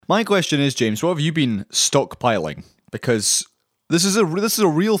My question is, James, what have you been stockpiling? Because this is a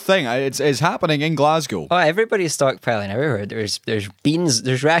real thing. It's happening in Glasgow. Oh, everybody's stockpiling everywhere. There's beans.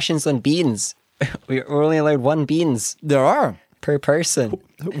 There's rations on beans. We're only allowed 1 beans There are per person.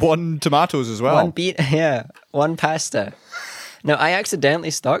 1 tomatoes as well. 1 bean. Yeah, 1 pasta. No, I accidentally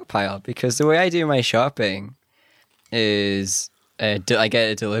stockpiled because the way I do my shopping is I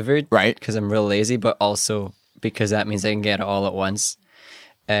get it delivered, Right. Because I'm real lazy, but also because that means I can get it all at once.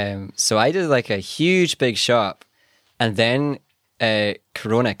 So I did like a huge big shop, and then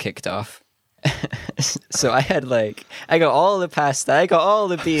Corona kicked off. So I got all the pasta, I got all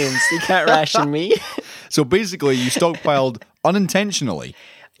the beans. You can't ration me. So basically, you stockpiled unintentionally.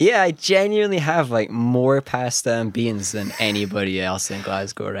 Yeah, I genuinely have like more pasta and beans than anybody else in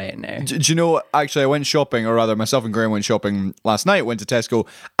Glasgow right now. Do you know, actually, I went shopping, or rather, myself and Graham went shopping last night, went to Tesco,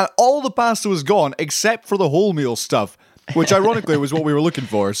 and all the pasta was gone except for the wholemeal stuff, which ironically was what we were looking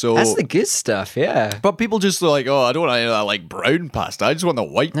for. So That's the good stuff, yeah. But people just are like, oh, I don't want any of that like brown pasta. I just want the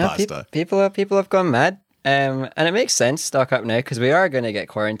white No, pasta. people have gone mad. And it makes sense, stock up now, because we are going to get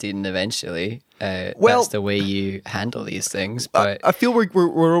quarantined eventually. That's the way you handle these things. But I feel we're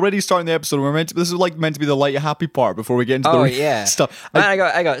already starting the episode. This is meant to be the light, happy part before we get into the yeah, stuff. Man,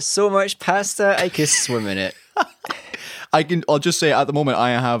 I got so much pasta, I could swim in it. I'll just say at the moment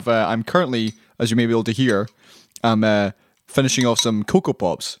I'm currently, as you may be able to hear, I'm finishing off some Cocoa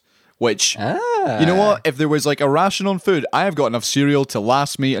Pops. Which, you know what? If there was like a ration on food, I have got enough cereal to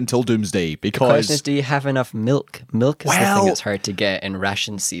last me until doomsday. Because the question is, do you have enough milk? Milk is the thing that's hard to get in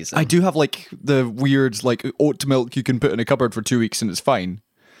ration season. I do have like the weird like oat milk you can put in a cupboard for 2 weeks and it's fine.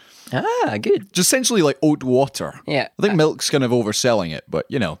 Good. Just essentially like oat water. Yeah. I think milk's kind of overselling it, but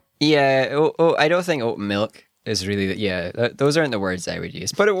you know. Yeah, I don't think oat milk is really, those aren't the words I would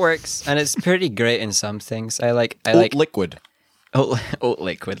use. But it works, and it's pretty great in some things. I like liquid. Oat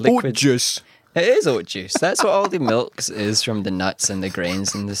liquid. Oat juice. It is oat juice. That's what all the milks is from the nuts and the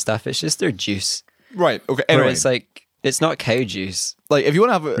grains and the stuff. It's just their juice. Right. Okay. Anyway, where it's like, it's not cow juice. Like if you want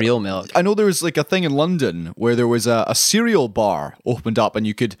to have real milk. I know there was like a thing in London where there was a cereal bar opened up and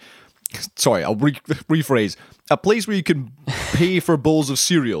you could. Sorry, I'll rephrase. A place where you can pay for bowls of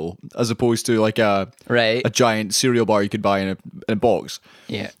cereal as opposed to like a giant cereal bar you could buy in a box.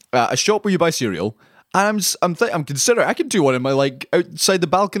 Yeah. A shop where you buy cereal. And I'm considering I could do one in my like outside the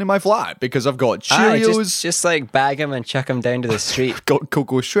balcony of my flat because I've got Cheerios. Just like bag them and chuck them down to the street. Got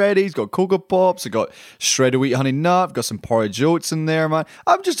Cocoa Shreddies, got Cocoa Pops, I got Shred of Wheat Honey Nut, I've got some porridge oats in there, man.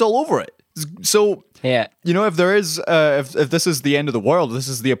 I'm just all over it. So yeah, you know, if there is, if this is the end of the world, this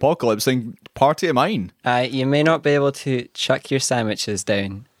is the apocalypse, then party of mine. You may not be able to chuck your sandwiches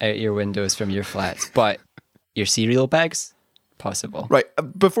down out your windows from your flat, but your cereal bags. Possible. Right.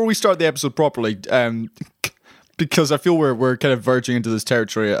 Before we start the episode properly, because I feel we're kind of verging into this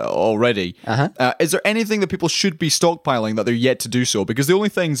territory already, is there anything that people should be stockpiling that they're yet to do so? Because the only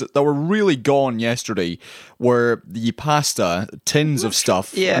things that were really gone yesterday were the pasta, tins of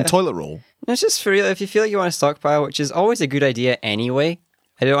stuff, and toilet roll. It's just for real. If you feel like you want to stockpile, which is always a good idea anyway,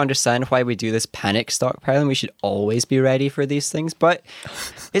 I don't understand why we do this panic stockpiling. We should always be ready for these things, but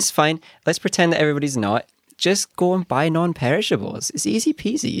it's fine. Let's pretend that everybody's not. Just go and buy non-perishables. It's easy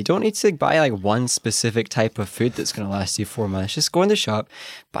peasy. You don't need to buy like one specific type of food that's going to last you 4 months. Just go in the shop,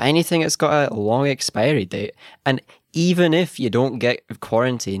 buy anything that's got a long expiry date. And even if you don't get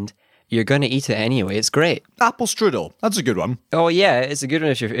quarantined, you're going to eat it anyway. It's great. Apple strudel. That's a good one. Oh yeah, it's a good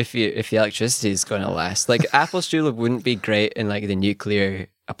one if the electricity is going to last. Like apple strudel wouldn't be great in like the nuclear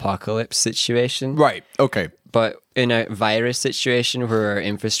apocalypse situation. Right. Okay. But in a virus situation where our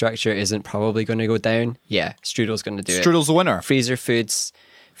infrastructure isn't probably going to go down, yeah, Strudel's going to do it. Strudel's the winner. Freezer foods,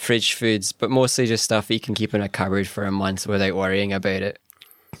 fridge foods, but mostly just stuff you can keep in a cupboard for a month without worrying about it.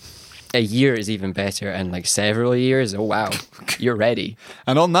 A year is even better, and like several years, oh wow, you're ready.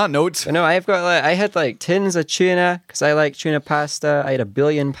 And on that note... But no, I had like tins of tuna, because I like tuna pasta. I had 1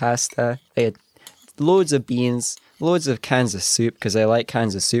 billion pasta. I had loads of beans. Loads of cans of soup, because I like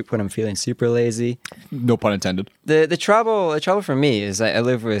cans of soup when I'm feeling super lazy. No pun intended. The trouble for me is that I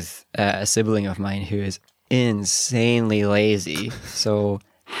live with a sibling of mine who is insanely lazy, so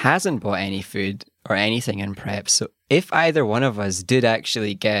hasn't bought any food or anything in prep. So if either one of us did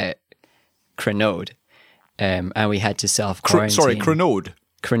actually get cranode, and we had to self-quarantine... cranode?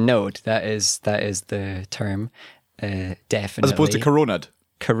 Cranode, that is the term, definitely. As opposed to coronad?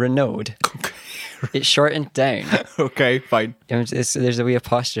 Cranode. It's shortened down. Okay, fine. There's a wee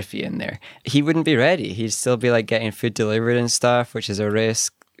apostrophe in there. He wouldn't be ready. He'd still be like getting food delivered and stuff, which is a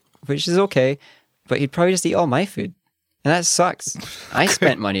risk, which is okay. But he'd probably just eat all my food. And that sucks. I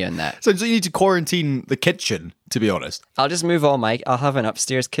spent money on that. So you need to quarantine the kitchen, to be honest. I'll just move I'll have an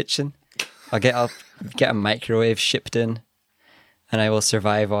upstairs kitchen. I'll get a microwave shipped in, and I will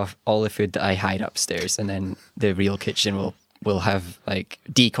survive off all the food that I hide upstairs, and then the real kitchen will have like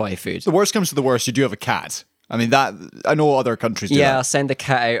decoy food. The worst comes to the worst, you do have a cat. I mean, that I know other countries do that. I'll send the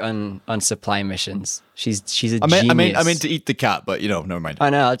cat out on supply missions. She's a I genius. meant to eat the cat, but never mind. I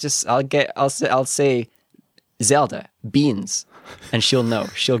know. I'll say Zelda beans, and she'll know.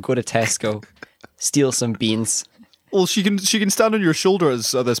 She'll go to Tesco, steal some beans. Well, she can stand on your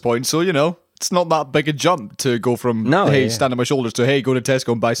shoulders at this point, so it's not that big a jump to go from stand on my shoulders to hey, go to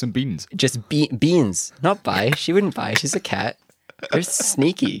Tesco and buy some beans. Just beans, not buy. She wouldn't buy. She's a cat. They're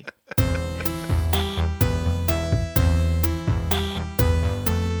sneaky.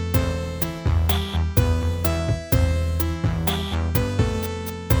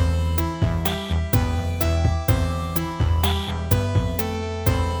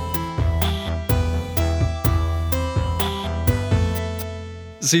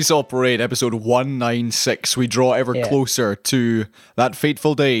 Seesaw Parade, episode 196. We draw ever closer to that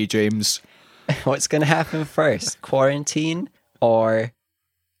fateful day, James. What's going to happen first? Quarantine or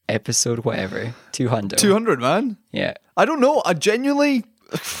episode whatever? 200. 200, man. Yeah. I don't know. I genuinely...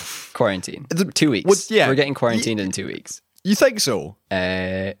 Quarantine. 2 weeks. Yeah. We're getting quarantined in 2 weeks. You think so?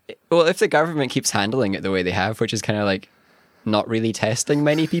 Well, if the government keeps handling it the way they have, which is kind of like not really testing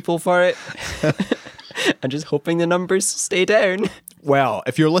many people for it, and just hoping the numbers stay down. Well,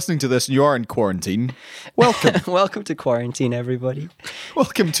 if you're listening to this and you are in quarantine, welcome. Welcome to quarantine, everybody.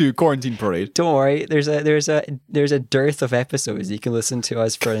 Welcome to Quarantine Parade. Don't worry, there's a dearth of episodes. You can listen to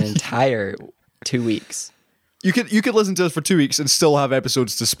us for an entire 2 weeks. You could listen to us for 2 weeks and still have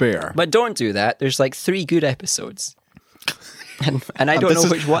episodes to spare. But don't do that. There's like 3 good episodes. And I don't know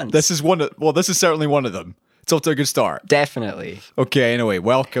which ones. This is certainly one of them. It's off to a good start. Definitely. Okay, anyway,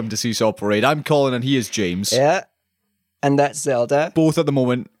 welcome to Seesaw Parade. I'm Colin and he is James. Yeah. And that's Zelda. Both at the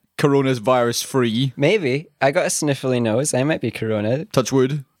moment, corona's virus free. Maybe. I got a sniffly nose. I might be corona. Touch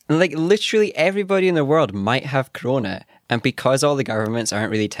wood. And like literally everybody in the world might have corona. And because all the governments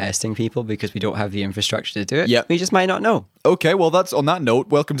aren't really testing people because we don't have the infrastructure to do it, we just might not know. Okay, well, that's on that note.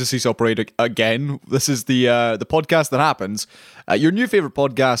 Welcome to Seesaw Parade again. This is the podcast that happens. Your new favorite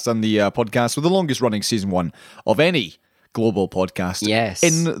podcast and the podcast with the longest running season 1 of any global podcast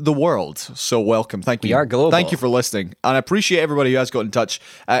in the world. So welcome. Thank you. We are global. Thank you for listening. And I appreciate everybody who has got in touch,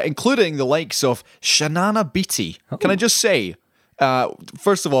 including the likes of Shanana Beatty. Oh. Can I just say,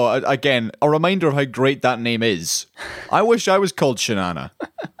 first of all, again, a reminder of how great that name is. I wish I was called Shanana.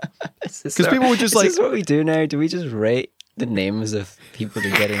 Because people would just Is this what we do now? Do we just rate the names of people to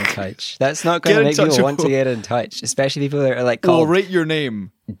get in touch? That's not going to make people want to get in touch, especially people that are like called... Well, rate your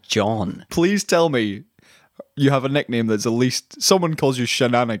name. John. Please tell me you have a nickname that's at least someone calls you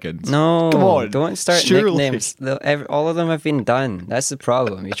Shenanigans. No, come on, don't start nicknames. All of them have been done. That's the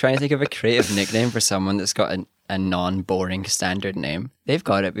problem. You're trying to think of a creative nickname for someone that's got a non-boring standard name. They've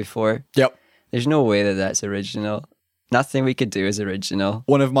got it before. Yep. There's no way that that's original. Nothing we could do is original.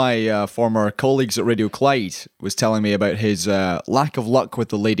 One of my former colleagues at Radio Clyde was telling me about his lack of luck with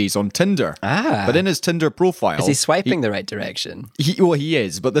the ladies on Tinder. But in his Tinder profile... Is he swiping the right direction? He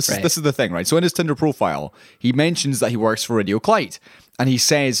is, but this is the thing, right? So in his Tinder profile, he mentions that he works for Radio Clyde. And he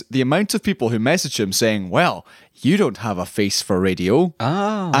says the amount of people who message him saying, well, you don't have a face for radio.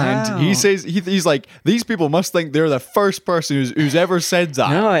 Oh, and he says, he's like, these people must think they're the first person who's ever said that.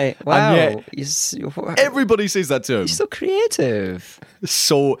 No, wow. And yet, everybody says that to him. You're so creative.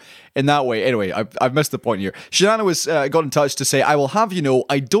 So in that way, anyway, I've missed the point here. Shanana was got in touch to say, I will have you know,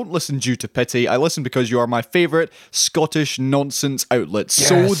 I don't listen due to pity. I listen because you are my favourite Scottish nonsense outlet. Yes.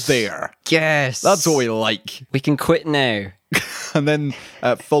 So there. Yes. That's what we like. We can quit now. And then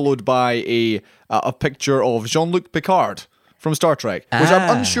followed by a picture of Jean-Luc Picard from Star Trek, which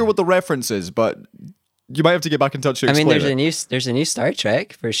I'm unsure what the reference is, but you might have to get back in touch to explain there's a new Star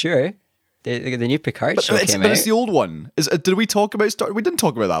Trek for sure. The new Picard show came out. But it's the old one. Did we talk about Star? We didn't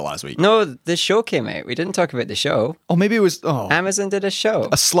talk about that last week. No, the show came out. We didn't talk about the show. Oh, maybe it was... Oh, Amazon did a show.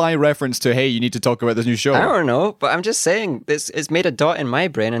 A sly reference to, hey, you need to talk about this new show. I don't know, but I'm just saying, it's made a dot in my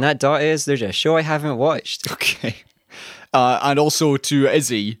brain, and that dot is, there's a show I haven't watched. Okay. And also to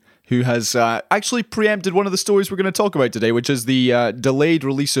Izzy, who has actually preempted one of the stories we're going to talk about today, which is the delayed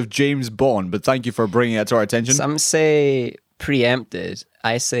release of James Bond. But thank you for bringing it to our attention. Some say preempted.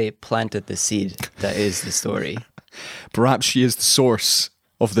 I say planted the seed. That is the story. Perhaps she is the source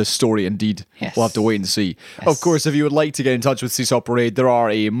of this story indeed. Yes. We'll have to wait and see. Yes. Of course, if you would like to get in touch with Seesaw Parade, there are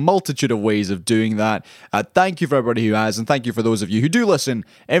a multitude of ways of doing that. Thank you for everybody who has, and thank you for those of you who do listen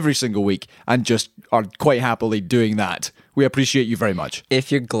every single week and just are quite happily doing that. We appreciate you very much.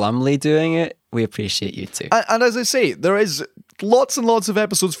 If you're glumly doing it, we appreciate you too. And as I say, there is lots and lots of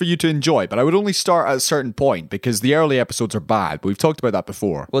episodes for you to enjoy, but I would only start at a certain point because the early episodes are bad. We've talked about that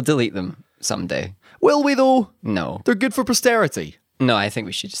before. We'll delete them someday. Will we, though? No. They're good for posterity. No, I think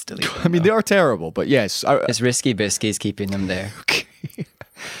we should just delete them. I mean, they are terrible, but yes. It's Risky Biscuits keeping them there.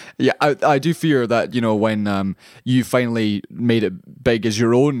 Yeah, I do fear that, when you finally made it big as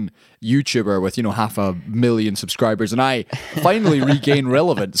your own YouTuber with, 500,000 subscribers, and I finally regain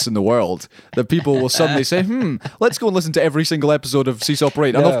relevance in the world, that people will suddenly say, let's go and listen to every single episode of Seesaw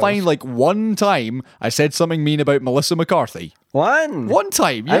Parade. And they'll find, one time I said something mean about Melissa McCarthy. One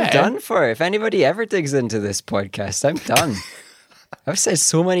time, yeah. I'm done for. If anybody ever digs into this podcast, I'm done. I've said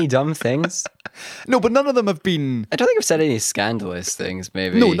so many dumb things. No, but none of them have been... I don't think I've said any scandalous things,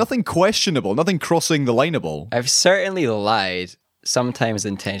 maybe. No, nothing questionable, nothing crossing the lineable. I've certainly lied, sometimes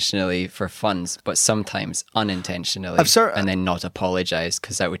intentionally for funs, but sometimes unintentionally, and then not apologized,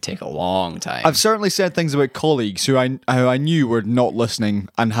 because that would take a long time. I've certainly said things about colleagues who I knew were not listening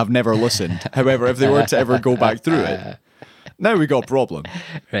and have never listened. However, if they were to ever go back through it... Now we got a problem.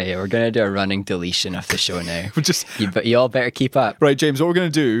 Right, we're going to do a running deletion of the show now. But you all better keep up. Right, James, what we're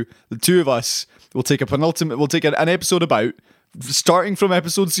going to do, the two of us, we'll take an episode about, starting from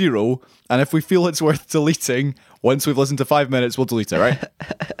episode 0, and if we feel it's worth deleting, once we've listened to 5 minutes, we'll delete it, right?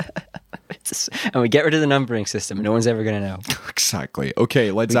 And we get rid of the numbering system. No one's ever going to know. Exactly.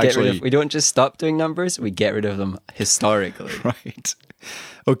 Okay, we don't just stop doing numbers, we get rid of them historically. Right.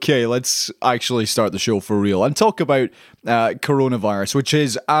 Okay, let's actually start the show for real and talk about coronavirus, which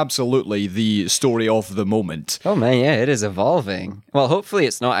is absolutely the story of the moment. Oh man, yeah, it is evolving. Well, hopefully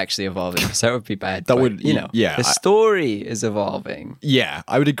it's not actually evolving, because that would be bad. The story is evolving. Yeah,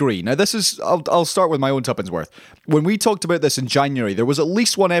 I would agree. Now, I'll start with my own tuppence worth. When we talked about this in January, there was at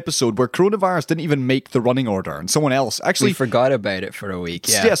least one episode where coronavirus didn't even make the running order, and someone else actually... We forgot about it for a week,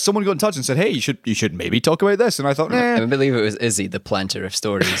 yeah. Yeah, someone got in touch and said, hey, you should maybe talk about this, and I thought, I believe it was Izzy, the planter of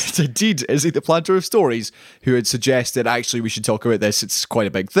stories. Indeed, Izzy, the planter of stories, who had suggested, actually, we should talk about this. It's quite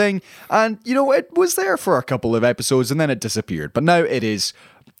a big thing. And, it was there for a couple of episodes, and then it disappeared. But now it is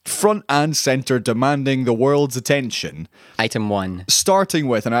front and center, demanding the world's attention. Item 1. Starting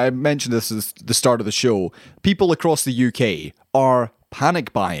with, and I mentioned this at the start of the show, people across the UK are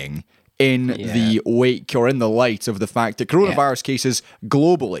panic buying in the wake or in the light of the fact that coronavirus cases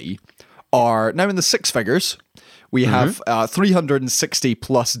globally are now in the 6 figures. We have 360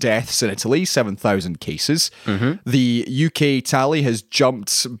 plus deaths in Italy, 7,000 cases. The UK tally has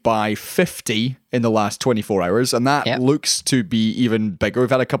jumped by 50 in the last 24 hours, and that looks to be even bigger. We've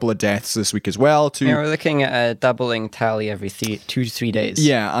had a couple of deaths this week as well. We're looking at a doubling tally every 2 to 3 days.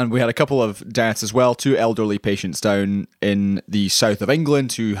 Yeah, and we had a couple of deaths as well. 2 elderly patients down in the south of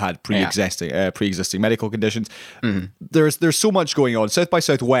England who had pre-existing medical conditions. There's so much going on. South by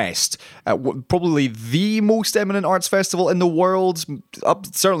Southwest, probably the most eminent arts festival in the world,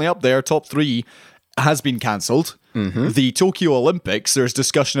 certainly up there, top 3, has been cancelled. The Tokyo Olympics, there's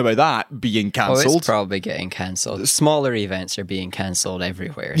discussion about that being cancelled. It's probably getting cancelled. Smaller events are being cancelled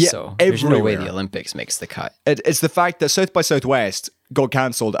everywhere, so there's no way the Olympics makes the cut. It's the fact that South by Southwest got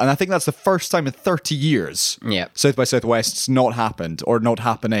cancelled, and I think that's the first time in 30 years South by Southwest's not happened or not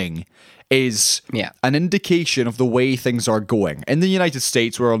happening, is an indication of the way things are going. In the United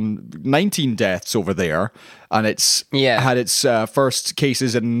States, we're on 19 deaths over there, and it's had its first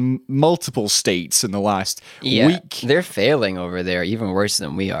cases in multiple states in the last week. They're failing over there, even worse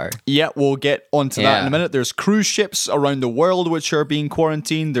than we are. Yeah, we'll get onto that in a minute. There's cruise ships around the world which are being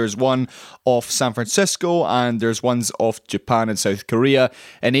quarantined. There's one off San Francisco, and there's ones off Japan and South Korea.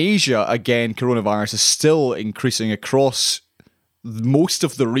 In Asia, again, coronavirus is still increasing across most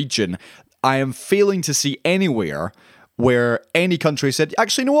of the region. I am failing to see anywhere where any country said,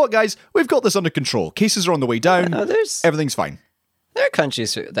 actually, you know what, guys? We've got this under control. Cases are on the way down. Everything's fine. There are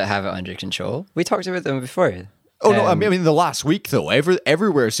countries that have it under control. We talked about them before. Oh, no, I mean, the last week, though,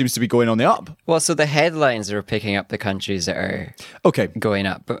 everywhere seems to be going on the up. Well, so the headlines are picking up the countries that are going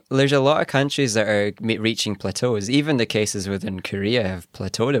up. But there's a lot of countries that are reaching plateaus. Even the cases within Korea have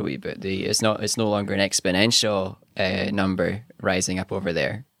plateaued a wee bit. It's no longer an exponential number rising up over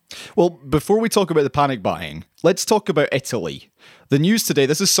there. Well, before we talk about the panic buying, let's talk about Italy. The news today,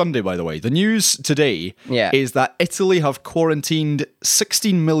 this is Sunday, by the way, the news today is that Italy have quarantined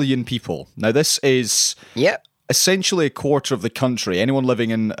 16 million people. Now, this is essentially a quarter of the country. Anyone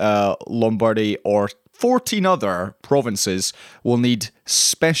living in Lombardy or 14 other provinces will need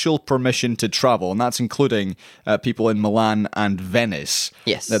special permission to travel, and that's including people in Milan and Venice.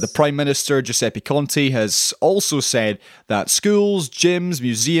 Yes. Now, the Prime Minister, Giuseppe Conte, has also said that schools, gyms,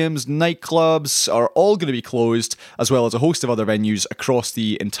 museums, nightclubs are all going to be closed, as well as a host of other venues across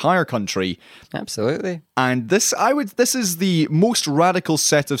the entire country. Absolutely. And this is the most radical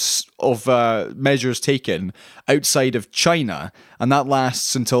set of measures taken outside of China, and that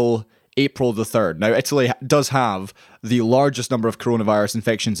lasts until April the 3rd. Now, Italy does have the largest number of coronavirus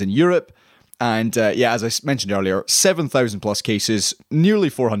infections in Europe, and as I mentioned earlier, 7,000 plus cases, nearly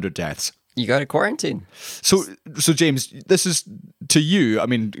 400 deaths. You got to quarantine. So James, this is to you, I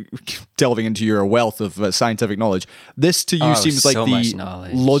mean, delving into your wealth of scientific knowledge, this to you seems like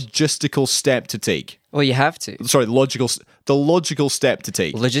the logistical step to take. Well, you have to. Sorry, the logical step to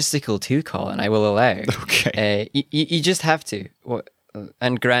take. Logistical too, Colin, I will allow. Okay. You just have to.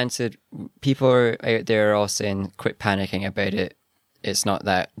 And granted, people are out there all saying, quit panicking about it. It's not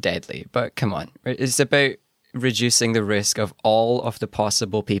that deadly. But come on. It's about reducing the risk of all of the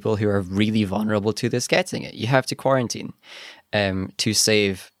possible people who are really vulnerable to this getting it. You have to quarantine to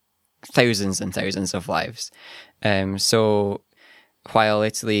save thousands and thousands of lives. So while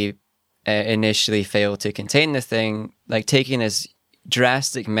Italy initially failed to contain the thing, like taking this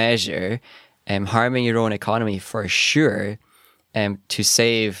drastic measure, harming your own economy for sure, to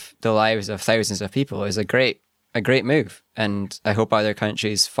save the lives of thousands of people is a great move. And I hope other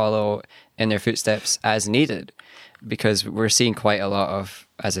countries follow in their footsteps as needed, because we're seeing quite a lot of,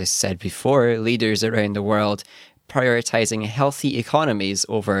 as I said before, leaders around the world prioritizing healthy economies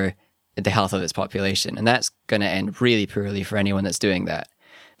over the health of its population. And that's going to end really poorly for anyone that's doing that.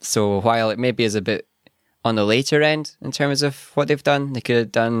 So while it maybe is a bit on the later end in terms of what they've done, they could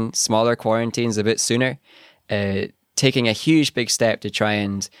have done smaller quarantines a bit sooner. Taking a huge big step to try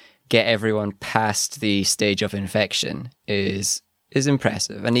and get everyone past the stage of infection is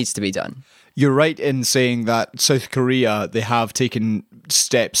impressive and needs to be done. You're right in saying that South Korea, they have taken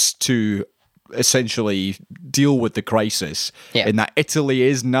steps to essentially deal with the crisis, in that Italy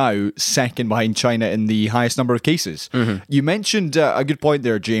is now second behind China in the highest number of cases. Mm-hmm. You mentioned a good point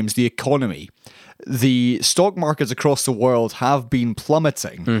there, James, the economy. The stock markets across the world have been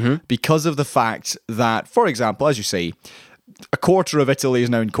plummeting because of the fact that, for example, as you say, a quarter of Italy is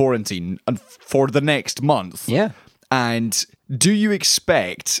now in quarantine and for the next month. Yeah. And do you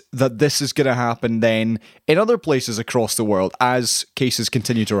expect that this is going to happen then in other places across the world as cases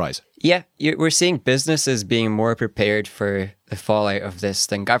continue to rise? Yeah, we're seeing businesses being more prepared for the fallout of this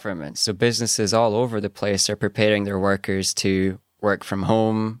than governments. So businesses all over the place are preparing their workers to work from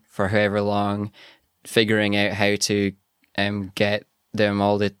home for however long, figuring out how to get them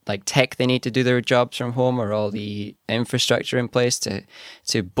all the tech they need to do their jobs from home, or all the infrastructure in place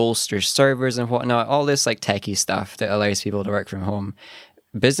to bolster servers and whatnot, all this techie stuff that allows people to work from home.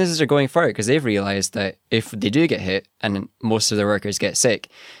 Businesses are going for it because they've realized that if they do get hit and most of their workers get sick,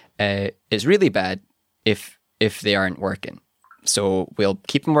 it's really bad if they aren't working. So we'll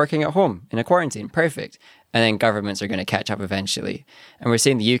keep them working at home in a quarantine. Perfect. And then governments are going to catch up eventually. And we're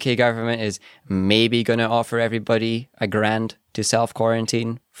seeing the UK government is maybe going to offer everybody $1,000 to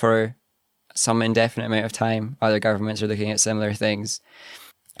self-quarantine for some indefinite amount of time. Other governments are looking at similar things.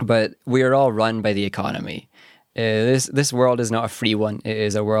 But we are all run by the economy. This world is not a free one. It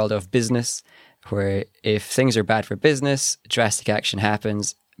is a world of business, where if things are bad for business, drastic action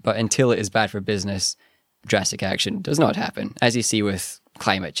happens. But until it is bad for business, drastic action does not happen. As you see with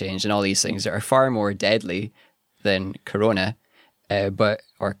climate change and all these things that are far more deadly than corona,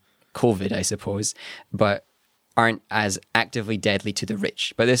 or COVID, I suppose, but aren't as actively deadly to the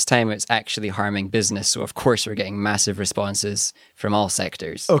rich. But this time it's actually harming business. So of course we're getting massive responses from all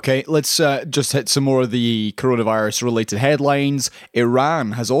sectors. Okay, let's just hit some more of the coronavirus related headlines.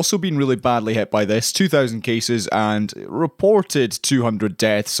 Iran has also been really badly hit by this. 2,000 cases and reported 200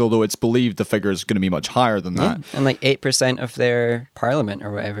 deaths, although it's believed the figure is going to be much higher than that. And 8% of their parliament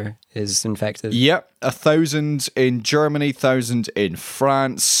or whatever is infected. Yep. 1,000 in Germany, 1,000 in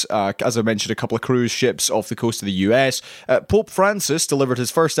France. As I mentioned, a couple of cruise ships off the coast of the US. Pope Francis delivered his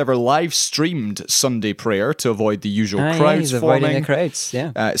first ever live streamed Sunday prayer to avoid the usual crowds he's forming. Avoiding the crowds,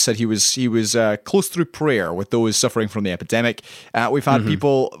 yeah. Said he was close through prayer with those suffering from the epidemic. We've had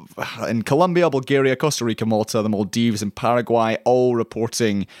people in Colombia, Bulgaria, Costa Rica, Malta, the Maldives, and Paraguay all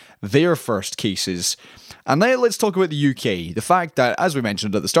reporting their first cases. And then let's talk about the UK. The fact that, as we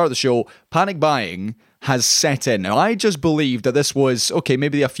mentioned at the start of the show, panic buying has set in. Now, I just believed that this was,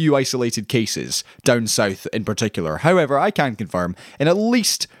 maybe a few isolated cases down south in particular. However, I can confirm in at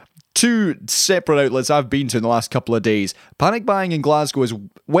least two separate outlets I've been to in the last couple of days. Panic buying in Glasgow is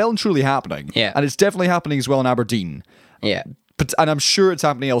well and truly happening. Yeah. And it's definitely happening as well in Aberdeen. Yeah. And I'm sure it's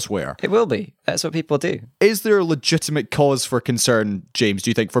happening elsewhere. It will be. That's what people do. Is there a legitimate cause for concern, James,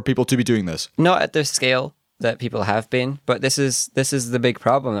 do you think, for people to be doing this? Not at the scale that people have been, but this is the big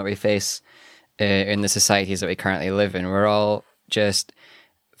problem that we face in the societies that we currently live in. We're all just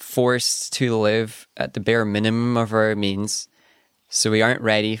forced to live at the bare minimum of our means. So we aren't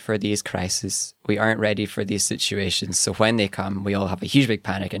ready for these crises. We aren't ready for these situations. So when they come, we all have a huge big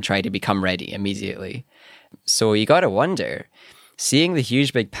panic and try to become ready immediately. So you got to wonder, seeing the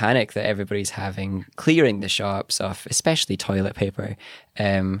huge big panic that everybody's having, clearing the shops of especially toilet paper,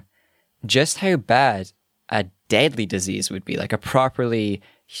 just how bad a deadly disease would be, like a properly,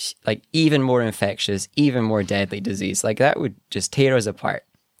 like even more infectious, even more deadly disease. Like that would just tear us apart.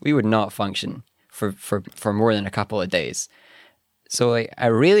 We would not function for more than a couple of days. So like, I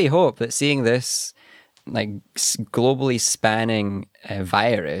really hope that seeing this like globally spanning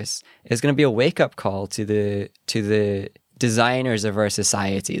virus is going to be a wake-up call to the designers of our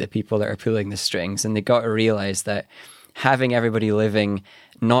society, the people that are pulling the strings, and they got to realize that having everybody living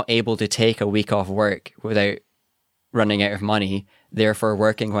not able to take a week off work without running out of money, therefore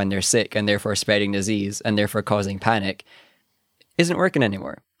working when they're sick and therefore spreading disease and therefore causing panic, isn't working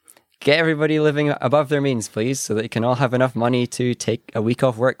anymore. Get everybody living above their means, please, so that they can all have enough money to take a week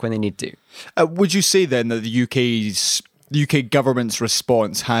off work when they need to. Would you say then that the UK government's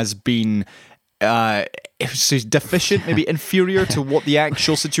response has been deficient, maybe inferior to what the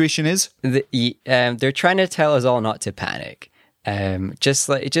actual situation is? They're trying to tell us all not to panic, just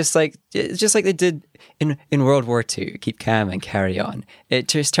like they did in World War II. Keep calm and carry on. It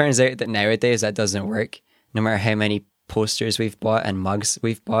just turns out that nowadays that doesn't work. No matter how many posters we've bought and mugs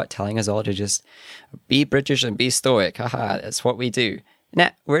we've bought telling us all to just be British and be stoic. Haha, that's what we do.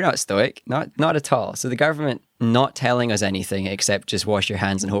 Nah, we're not stoic. Not at all. So the government not telling us anything except just wash your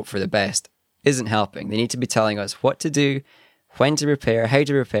hands and hope for the best isn't helping. They need to be telling us what to do, when to prepare, how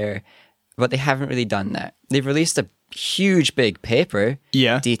to prepare, but they haven't really done that. They've released a huge big paper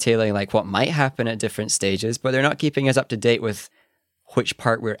detailing like what might happen at different stages, but they're not keeping us up to date with which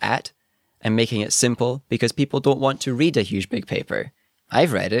part we're at and making it simple because people don't want to read a huge big paper.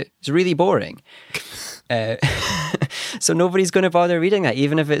 I've read it. It's really boring. So nobody's going to bother reading that,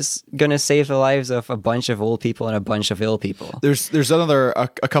 even if it's going to save the lives of a bunch of old people and a bunch of ill people. There's a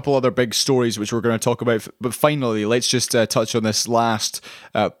couple other big stories which we're going to talk about, but finally, let's just touch on this last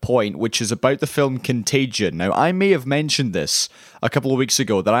point, which is about the film Contagion. Now, I may have mentioned this a couple of weeks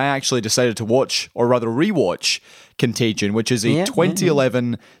ago, that I actually decided to watch, or rather rewatch, Contagion, which is a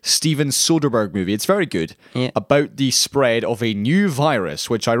 2011 Steven Soderbergh movie. It's very good, about the spread of a new virus,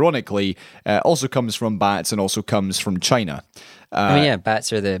 which ironically also comes from bats and also comes from China.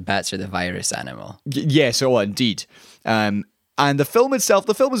 Bats are the virus animal. Yes, indeed. And the film itself,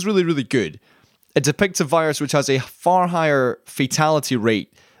 the film is really, really good. It depicts a virus which has a far higher fatality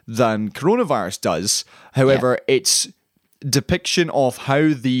rate than coronavirus does. However, its depiction of how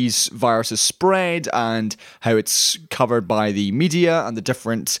these viruses spread and how it's covered by the media and the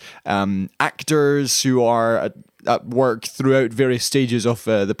different actors who are at work throughout various stages of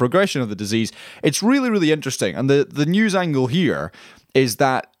the progression of the disease. It's really, really interesting. And the news angle here is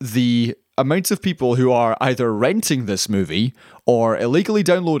that the amount of people who are either renting this movie or illegally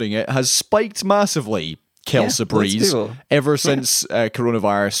downloading it has spiked massively, Kelsa Breeze, ever since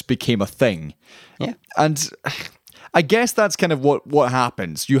coronavirus became a thing. Yeah. And I guess that's kind of what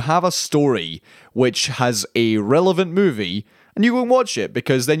happens. You have a story which has a relevant movie, and you go and watch it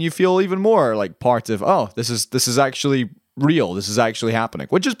because then you feel even more like part of, this is actually real. This is actually happening,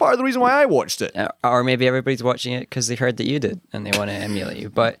 which is part of the reason why I watched it. Or maybe everybody's watching it because they heard that you did and they want to emulate you.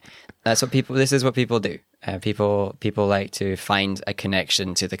 But this is what people do. People like to find a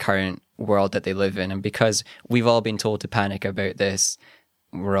connection to the current world that they live in. And because we've all been told to panic about this,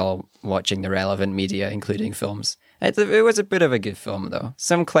 we're all watching the relevant media, including films. It was a bit of a good film, though.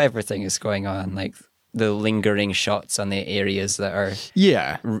 Some clever things going on, like the lingering shots on the areas that are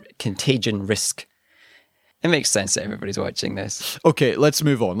contagion risk. It makes sense that everybody's watching this. Okay, let's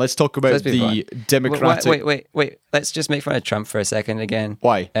move on. Let's talk about the Democratic... Wait. Let's just make fun of Trump for a second again.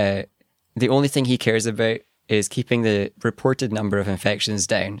 Why? The only thing he cares about is keeping the reported number of infections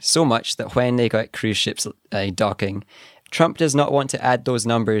down so much that when they got cruise ships docking, Trump does not want to add those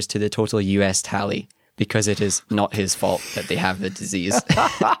numbers to the total US tally because it is not his fault that they have the disease.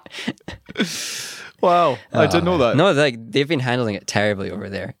 Wow, I didn't know that. No, they've been handling it terribly over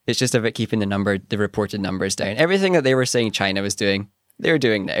there. It's just about keeping the reported numbers down. Everything that they were saying China was doing, they're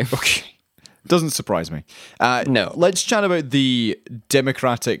doing now. Okay. Doesn't surprise me. No. Let's chat about the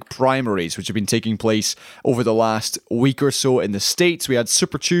Democratic primaries, which have been taking place over the last week or so in the States. We had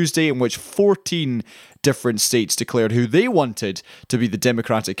Super Tuesday, in which 14 different states declared who they wanted to be the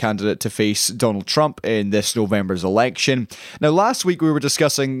Democratic candidate to face Donald Trump in this November's election. Now, last week we were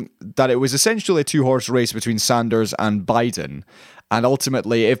discussing that it was essentially a two-horse race between Sanders and Biden. And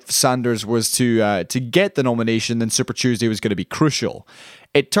ultimately, if Sanders was to get the nomination, then Super Tuesday was going to be crucial.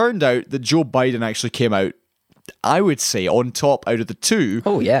 It turned out that Joe Biden actually came out, I would say, on top out of the two.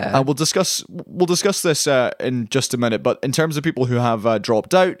 Oh, yeah. And we'll discuss this in just a minute. But in terms of people who have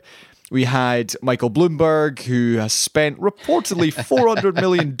dropped out, we had Michael Bloomberg, who has spent reportedly $400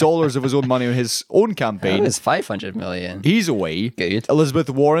 million of his own money on his own campaign. It was $500 million. He's away. Good. Elizabeth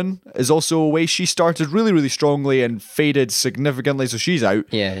Warren is also away. She started really, really strongly and faded significantly, so she's out.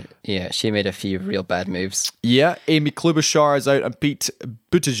 Yeah. She made a few real bad moves. Yeah, Amy Klobuchar is out, and Pete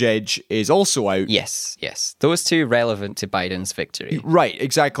Buttigieg is also out. Yes. Those two relevant to Biden's victory. Right,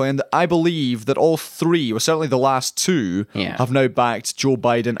 exactly. And I believe that all three, or certainly the last two, have now backed Joe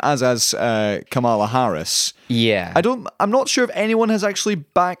Biden, as Kamala Harris. Yeah. I'm not sure if anyone has actually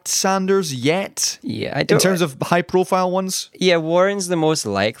backed Sanders yet. Yeah, I don't. In terms of high-profile ones. Yeah, Warren's the most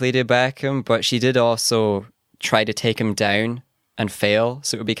likely to back him, but she did also try to take him down and fail,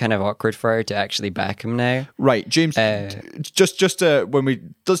 so it would be kind of awkward for her to actually back him now. Right, James. When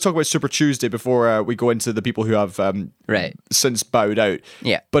let's talk about Super Tuesday before we go into the people who have since bowed out.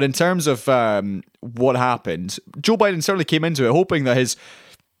 Yeah. But in terms of what happened, Joe Biden certainly came into it hoping that his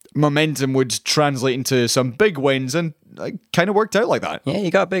momentum would translate into some big wins, and kind of worked out like that. Yeah,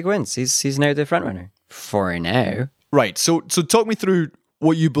 he got big wins. He's now the front runner for now. Right. So talk me through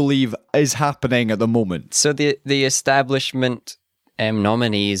what you believe is happening at the moment. So the establishment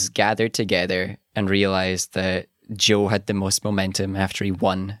nominees gathered together and realized that Joe had the most momentum after he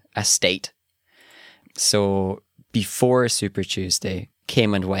won a state. So before Super Tuesday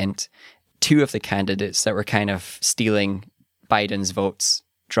came and went, two of the candidates that were kind of stealing Biden's votes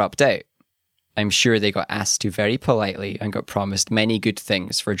dropped out. I'm sure they got asked to very politely and got promised many good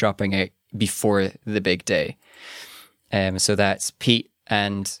things for dropping out before the big day. So that's Pete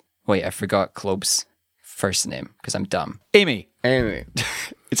and... Wait, I forgot Klobu's first name because I'm dumb. Amy.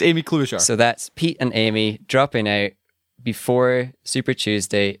 It's Amy Klobuchar. So that's Pete and Amy dropping out before Super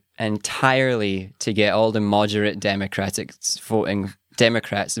Tuesday entirely to get all the moderate Democrats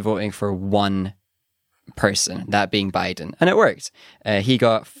voting for one person, that being Biden. And it worked. He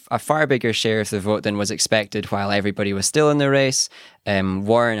got a far bigger share of the vote than was expected while everybody was still in the race.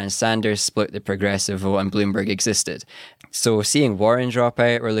 Warren and Sanders split the progressive vote and Bloomberg existed. So seeing Warren drop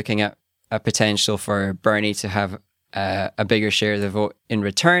out, we're looking at a potential for Bernie to have a bigger share of the vote in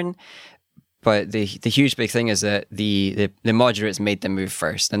return. But the huge big thing is that the moderates made the move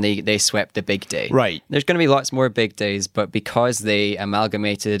first and they swept the big day. Right. There's going to be lots more big days, but because they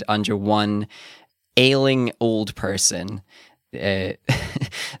amalgamated under one ailing old person, they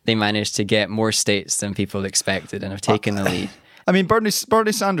managed to get more states than people expected and have taken the lead. I mean, Bernie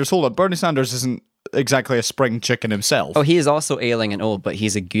Sanders, hold on. Bernie Sanders isn't exactly a spring chicken himself. Oh, he is also ailing and old, but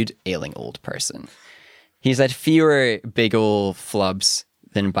he's a good ailing old person. He's had fewer big old flubs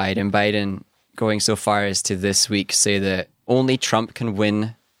than Biden. Biden going so far as to this week say that only Trump can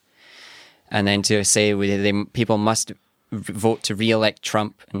win, and then to say people must vote to re-elect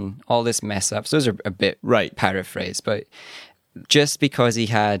Trump and all this mess ups. Those are a bit paraphrased, but just because he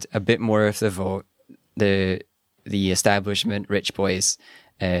had a bit more of the vote, the establishment, rich boys,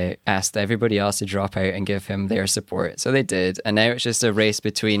 asked everybody else to drop out and give him their support. So they did. And now it's just a race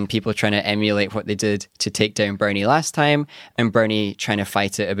between people trying to emulate what they did to take down Bernie last time and Bernie trying to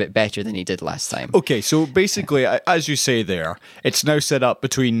fight it a bit better than he did last time. Okay, so basically, as you say there, it's now set up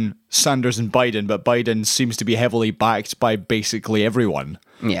between Sanders and Biden, but Biden seems to be heavily backed by basically everyone.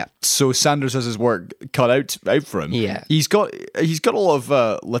 Yeah. So Sanders has his work cut out for him. Yeah. He's got a lot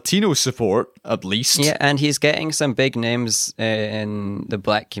of Latino support, at least. Yeah, and he's getting some big names in the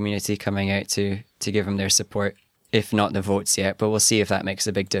black community coming out to give him their support, if not the votes yet. But we'll see if that makes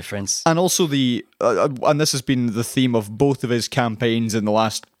a big difference. And also and this has been the theme of both of his campaigns in the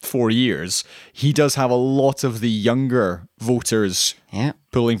last 4 years, he does have a lot of the younger voters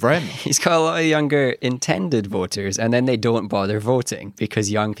pulling for him. He's got a lot of younger intended voters, and then they don't bother voting because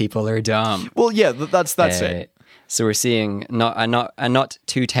young people are dumb. Well, yeah, that's it. So we're seeing a not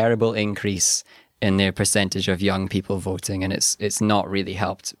too terrible increase in the percentage of young people voting, and it's not really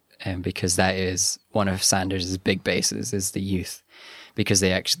helped because that is one of Sanders' big bases is the youth, because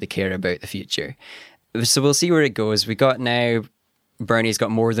they actually care about the future. So we'll see where it goes. We got now, Bernie's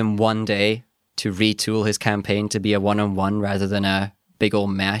got more than one day to retool his campaign to be a one-on-one rather than a big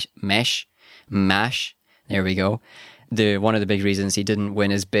old mesh. MASH. There we go. One of the big reasons he didn't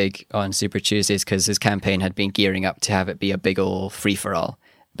win as big on Super Tuesday is because his campaign had been gearing up to have it be a big ol' free-for-all.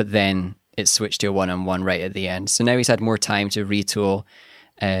 But then it switched to a one-on-one right at the end. So now he's had more time to retool,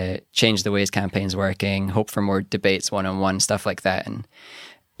 change the way his campaign's working, hope for more debates one-on-one, stuff like that. And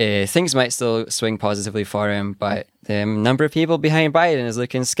things might still swing positively for him, but the number of people behind Biden is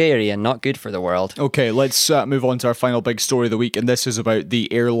looking scary and not good for the world. Okay, let's move on to our final big story of the week, and this is about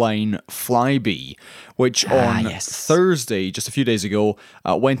the airline Flybe, which on Thursday, just a few days ago,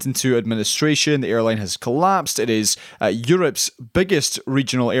 went into administration. The airline has collapsed. It is Europe's biggest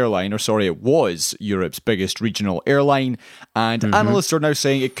regional airline, it was Europe's biggest regional airline, and analysts are now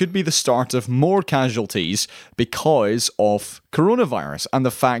saying it could be the start of more casualties because of coronavirus and the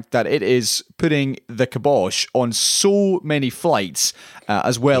fact that it is putting the kibosh on so many flights,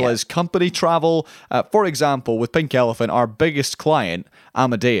 as well as company travel. For example, with Pink Elephant, our biggest client,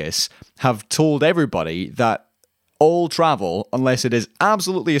 Amadeus, have told everybody that all travel, unless it is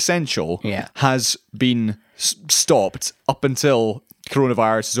absolutely essential, has been stopped up until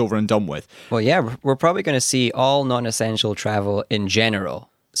coronavirus is over and done with. Well, yeah, we're probably going to see all non-essential travel in general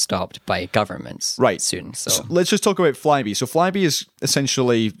stopped by governments soon. So let's just talk about Flybe. So Flybe is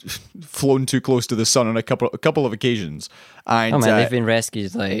essentially flown too close to the sun on a couple of occasions. And, they've been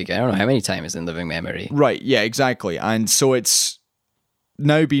rescued I don't know how many times in living memory. Right, yeah, exactly. And so it's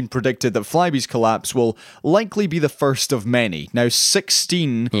now being predicted that Flybe's collapse will likely be the first of many. Now,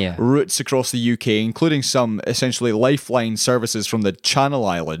 16 routes across the UK, including some essentially lifeline services from the Channel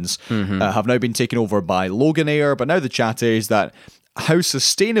Islands, have now been taken over by Loganair. But now the chat is that how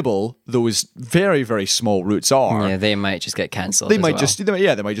sustainable those very, very small routes are. Yeah, they might just get cancelled. They might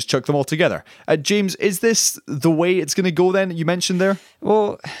just chuck them all together. James, is this the way it's going to go then? You mentioned there.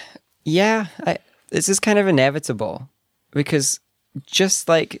 Well, yeah, this is kind of inevitable because just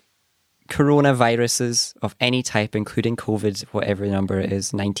like coronaviruses of any type, including COVID, whatever number it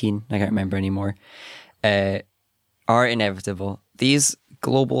is, 19, I can't remember anymore, are inevitable. These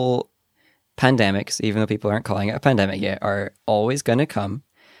global pandemics, even though people aren't calling it a pandemic yet, are always going to come,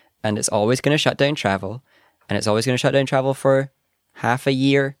 and it's always going to shut down travel, and it's always going to shut down travel for half a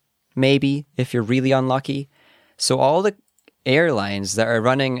year, maybe, if you're really unlucky. So all the airlines that are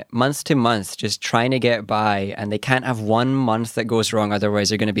running month to month just trying to get by, and they can't have 1 month that goes wrong, otherwise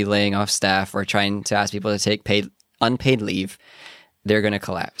they're going to be laying off staff or trying to ask people to take unpaid leave, they're going to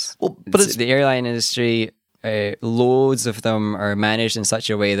collapse. Well, but it's the airline industry, loads of them are managed in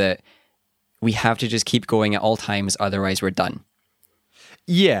such a way that we have to just keep going at all times, otherwise we're done.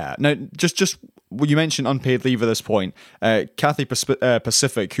 Yeah. Now, just you mentioned unpaid leave at this point. Cathay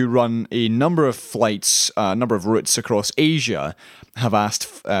Pacific, who run a number of flights, a number of routes across Asia, have asked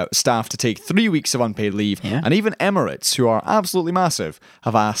staff to take 3 weeks of unpaid leave. Yeah. And even Emirates, who are absolutely massive,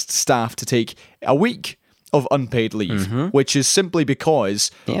 have asked staff to take a week of unpaid leave, which is simply because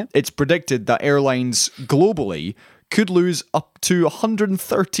it's predicted that airlines globally could lose up to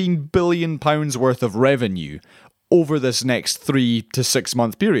 £113 billion worth of revenue over this next 3 to 6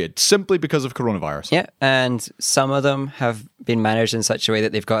 month period, simply because of coronavirus. Yeah, and some of them have been managed in such a way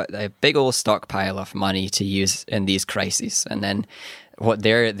that they've got a big old stockpile of money to use in these crises. And then what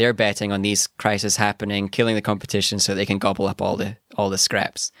they're betting on these crises happening, killing the competition so they can gobble up all the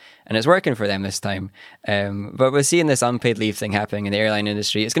scraps. And it's working for them this time. But we're seeing this unpaid leave thing happening in the airline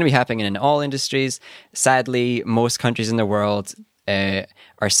industry. It's going to be happening in all industries. Sadly, most countries in the world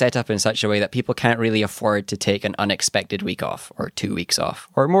are set up in such a way that people can't really afford to take an unexpected week off or 2 weeks off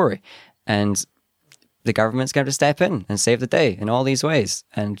or more. And the government's going to step in and save the day in all these ways.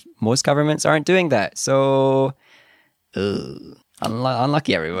 And most governments aren't doing that. So,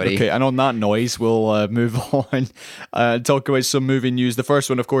 unlucky, everybody. Okay, and on that noise, we'll move on and talk about some movie news. The first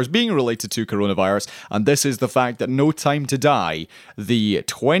one, of course, being related to coronavirus, and this is the fact that No Time to Die, the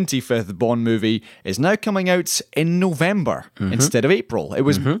 25th Bond movie, is now coming out in November instead of April. It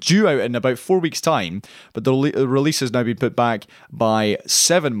was due out in about 4 weeks' time, but the release has now been put back by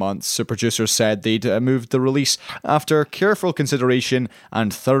 7 months. So producers said they'd moved the release after careful consideration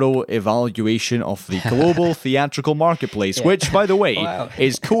and thorough evaluation of the global theatrical marketplace, which, by the way,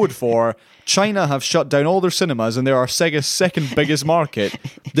 is code for China have shut down all their cinemas and they're our second biggest market.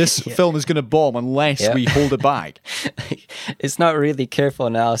 This film is going to bomb unless we hold it back. It's not really careful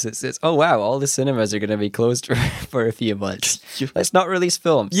analysis. It's, oh wow, all the cinemas are going to be closed for a few months. Let's not release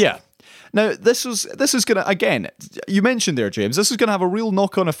films. Yeah. Now, this is going to, again, you mentioned there, James, this is going to have a real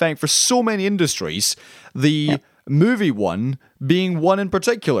knock-on effect for so many industries. The movie one being one in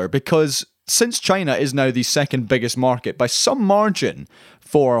particular, because since China is now the second biggest market by some margin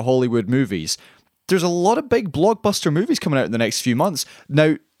for Hollywood movies, there's a lot of big blockbuster movies coming out in the next few months.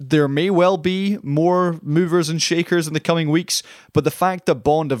 Now, there may well be more movers and shakers in the coming weeks, but the fact that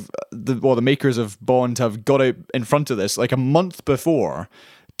the makers of Bond have got out in front of this like a month before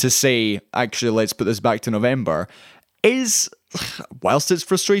to say, actually, let's put this back to November, is, whilst it's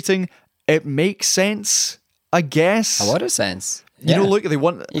frustrating, it makes sense, I guess. A lot of sense. You know, look,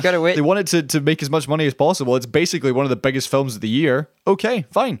 you gotta wait. They wanted to make as much money as possible. It's basically one of the biggest films of the year. Okay,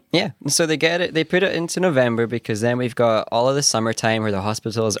 fine. Yeah, so they get it. They put it into November because then we've got all of the summertime where the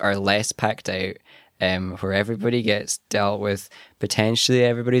hospitals are less packed out, where everybody gets dealt with. Potentially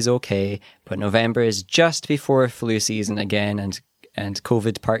everybody's okay, but November is just before flu season again and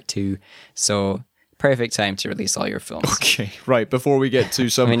COVID part 2. So perfect time to release all your films. Okay, right. Before we get to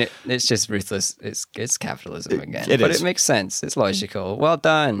some... I mean, it's just ruthless. It's capitalism again. But it makes sense. It's logical. Well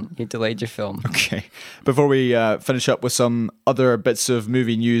done. You delayed your film. Okay. Before we finish up with some other bits of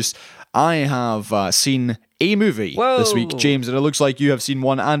movie news, I have seen a movie this week, James, and it looks like you have seen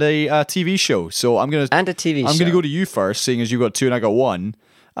one and a TV show. So I'm going to... And a TV show. I'm going to go to you first, seeing as you got 2 and I got 1.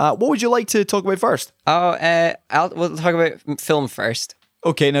 What would you like to talk about first? We'll talk about film first.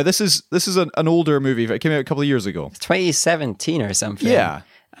 Okay, now this is an older movie. It came out a couple of years ago. 2017 or something. Yeah.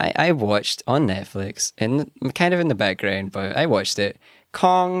 I watched on Netflix, kind of in the background, but I watched it.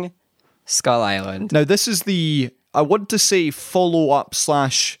 Kong Skull Island. Now this is I want to say follow-up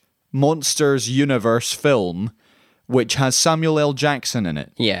 / Monsters Universe film, which has Samuel L. Jackson in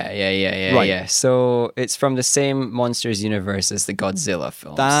it. Yeah. Right. Yeah. So it's from the same Monsters universe as the Godzilla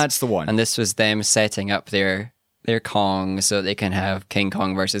films. That's the one. And this was them setting up their Kong so they can have King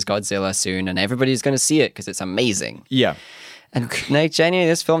Kong versus Godzilla soon, and everybody's going to see it because it's amazing. Yeah. And now, genuinely,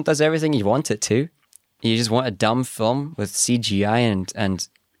 this film does everything you want it to. You just want a dumb film with CGI and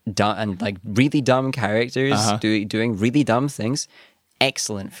like really dumb characters doing really dumb things.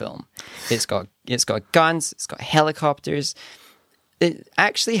 Excellent film. It's got guns. It's got helicopters. It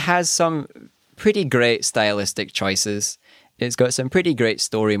actually has some pretty great stylistic choices. It's got some pretty great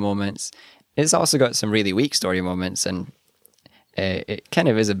story moments. It's also got some really weak story moments, and it kind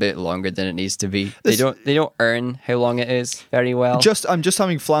of is a bit longer than it needs to be. They don't earn how long it is very well. I'm just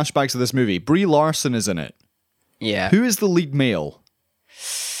having flashbacks of this movie. Brie Larson is in it. Yeah. Who is the lead male?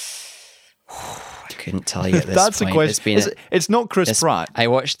 I couldn't tell you at this That's point. the question. It's not Chris Pratt. I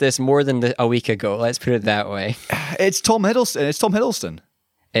watched this more than a week ago. Let's put it that way. It's Tom Hiddleston. It's Tom Hiddleston.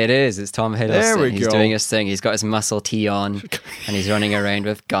 It is. It's Tom Hiddleston. There we He's go. doing his thing. He's got his muscle tee on, and he's running around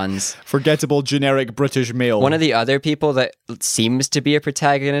with guns. Forgettable generic British male. One of the other people that seems to be a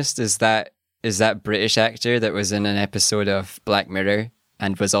protagonist is that British actor that was in an episode of Black Mirror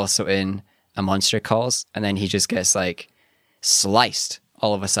and was also in A Monster Calls, and then he just gets like sliced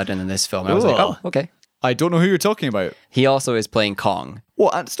all of a sudden in this film. And I was like, oh, okay. I don't know who you're talking about. He also is playing Kong.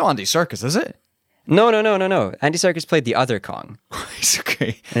 Well, it's not Andy Serkis, is it? No. Andy Serkis played the other Kong. It's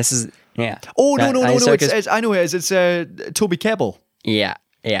okay. This is, yeah. Oh, no. I know it is. It's Toby Kebbell. Yeah.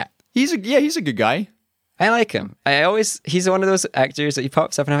 He's a good guy. I like him. He's one of those actors that he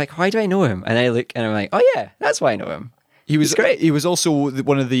pops up and I'm like, why do I know him? And I look and I'm like, oh yeah, that's why I know him. He's great. He was also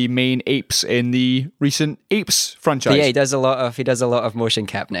one of the main apes in the recent Apes franchise. But yeah, he does a lot of motion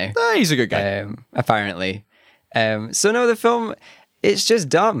cap now. He's a good guy. Apparently. So no, the film, it's just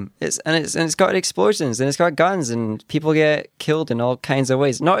dumb. It's got explosions and it's got guns and people get killed in all kinds of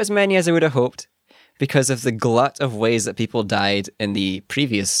ways. Not as many as I would have hoped because of the glut of ways that people died in the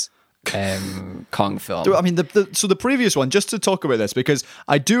previous Kong film. I mean, so the previous one, just to talk about this, because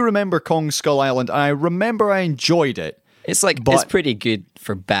I do remember Kong Skull Island and I remember I enjoyed it. It's it's pretty good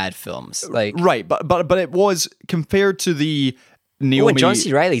for bad films. Right, but it was compared to the Naomi... Oh, John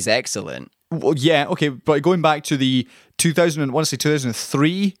C. Reilly's excellent. Well, yeah, okay, but going back to the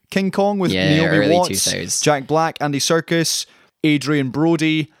 2003 King Kong with Naomi Watts, 2000s. Jack Black, Andy Serkis, Adrian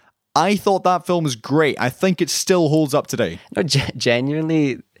Brody, I thought that film was great. I think it still holds up today. No,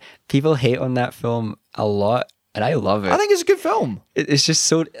 genuinely, people hate on that film a lot, and I love it. I think it's a good film. It's just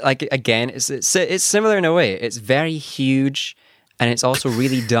so, again, it's similar in a way. It's very huge, and it's also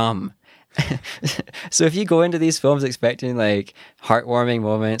really dumb. So if you go into these films expecting heartwarming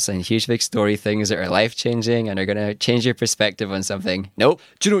moments and huge big story things that are life-changing and are going to change your perspective on something, nope.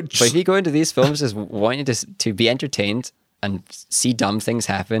 Do you know? But if you go into these films just wanting to be entertained and see dumb things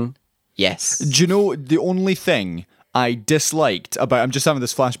happen, yes. Do you know the only thing I disliked about... I'm just having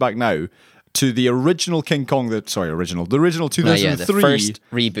this flashback now to the original King Kong... the original 2003... the first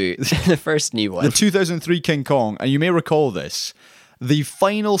reboot. The first new one. The 2003 King Kong, and you may recall this... the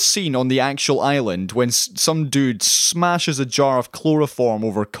final scene on the actual island when some dude smashes a jar of chloroform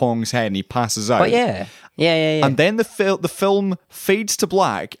over Kong's head and he passes out. Oh, yeah. Yeah. And then the film fades to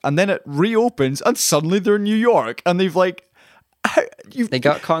black, and then it reopens, and suddenly they're in New York, and they've like... They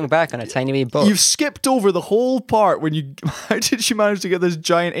got Kong back on a tiny wee boat. You've skipped over the whole part when you... How did she manage to get this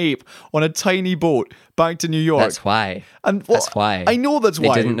giant ape on a tiny boat back to New York? That's why. And that's why. I know that's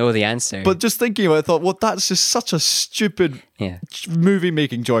why. They didn't know the answer. But just thinking about it, I thought, well, that's just such a stupid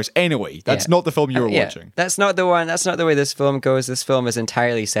movie-making choice. Anyway, that's not the film you were watching. That's not the one. That's not the way this film goes. This film is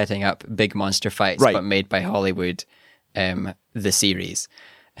entirely setting up big monster fights, but made by Hollywood, the series.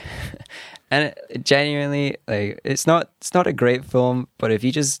 And it genuinely, like, it's not a great film, but if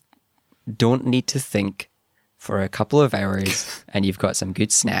you just don't need to think for a couple of hours and you've got some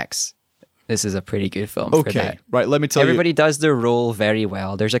good snacks, this is a pretty good film for that. Right, let me tell you. Everybody does their role very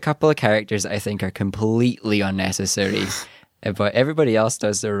well. There's a couple of characters that I think are completely unnecessary, but everybody else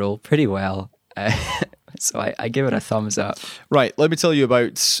does their role pretty well. So I give it a thumbs up. Right, let me tell you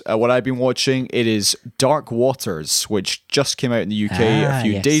about what I've been watching. It is Dark Waters, which just came out in the UK a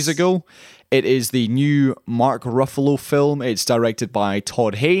few days ago. It is the new Mark Ruffalo film. It's directed by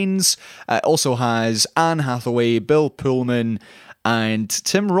Todd Haynes. It also has Anne Hathaway, Bill Pullman, and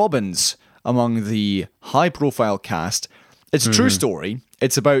Tim Robbins among the high-profile cast. It's a true story.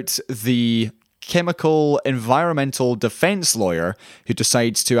 It's about the chemical environmental defense lawyer who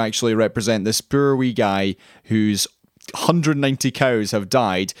decides to actually represent this poor wee guy whose 190 cows have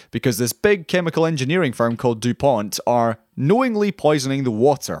died because this big chemical engineering firm called DuPont are knowingly poisoning the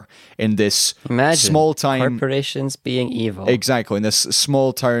water in this small town. Corporations being evil. Exactly, in this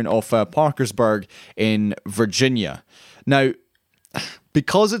small town of Parkersburg in Virginia. Now,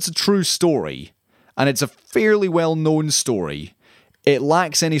 because it's a true story, and it's a fairly well-known story, it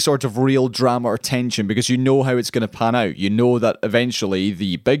lacks any sort of real drama or tension because you know how it's going to pan out. You know that eventually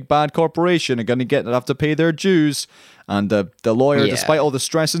the big bad corporation are going to have to pay their dues, and the lawyer, despite all the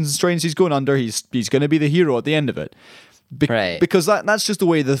stress and strains he's going under, he's going to be the hero at the end of it. Because that's just the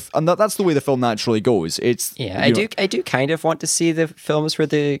way that's the way the film naturally goes. I do kind of want to see the films where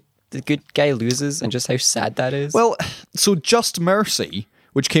the good guy loses and just how sad that is. Well, so Just Mercy,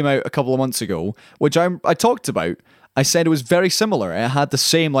 which came out a couple of months ago, which I talked about. I said it was very similar. It had the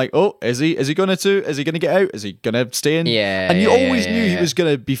same, like, oh, is he going to get out? Is he going to stay in? And you always knew he was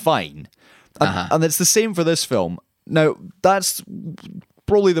going to be fine. And it's the same for this film. Now, that's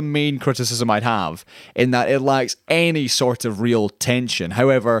probably the main criticism I'd have, in that it lacks any sort of real tension.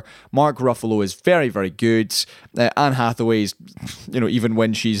 However, Mark Ruffalo is very, very good. Anne Hathaway's, even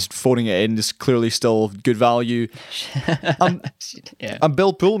when she's phoning it in, is clearly still good value. And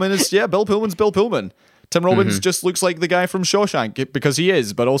Bill Pullman Bill Pullman's Bill Pullman. Tim Robbins just looks like the guy from Shawshank because he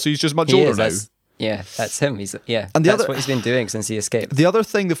is, but also he's just much older now. That's him. And that's what he's been doing since he escaped. The other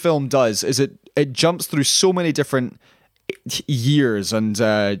thing the film does is it jumps through so many different years and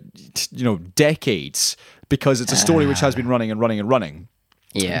decades because it's a story which has been running and running and running.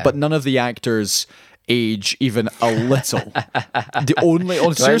 Yeah. But none of the actors age even a little.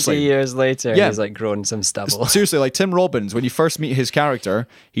 Seriously, 20 years later, he's like grown some stubble. Seriously, like Tim Robbins, when you first meet his character,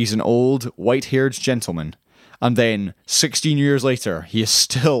 he's an old white-haired gentleman. And then 16 years later, he is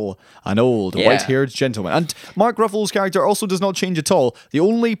still an old white-haired gentleman. And Mark Ruffalo's character also does not change at all. The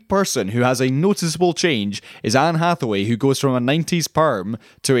only person who has a noticeable change is Anne Hathaway, who goes from a 90s perm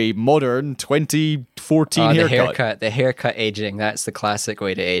to a modern 2014 haircut. The haircut aging, that's the classic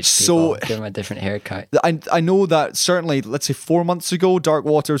way to age people. So give him a different haircut. I know that certainly, let's say 4 months ago, Dark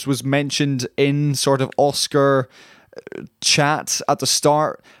Waters was mentioned in sort of Oscar chat at the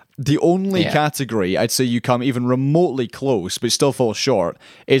start. The only category I'd say you come even remotely close, but still fall short,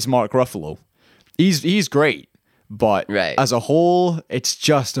 is Mark Ruffalo. He's great, but as a whole, it's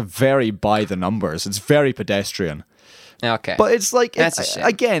just very by the numbers. It's very pedestrian. Okay. But it's like,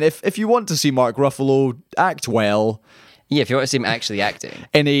 again, if you want to see Mark Ruffalo act well... Yeah, if you want to see him actually acting.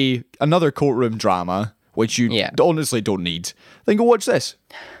 In another courtroom drama, which you honestly don't need, then go watch this.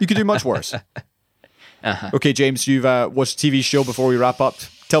 You could do much worse. Okay, James, you've watched a TV show before we wrap up.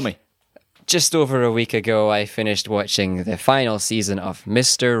 Tell me. Just over a week ago, I finished watching the final season of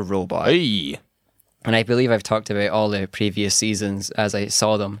Mr. Robot. Hey. And I believe I've talked about all the previous seasons as I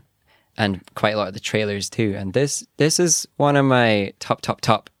saw them, and quite a lot of the trailers too. And this is one of my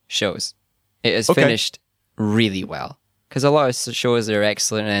top shows. It is finished really well. Because a lot of shows are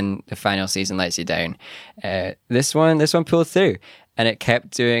excellent and the final season lets you down. This one pulled through, and it kept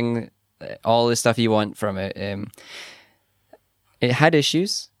doing all the stuff you want from it. It had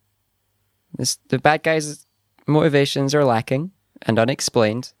issues. The bad guys' motivations are lacking. and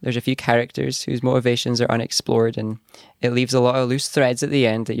unexplained. There's a few characters whose motivations are unexplored, and it leaves a lot of loose threads at the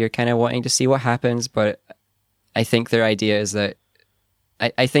end that you're kind of wanting to see what happens. But I think their idea is that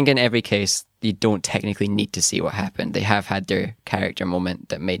I think in every case you don't technically need to see what happened. They have had their character moment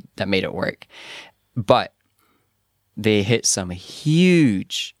that made it work, but they hit some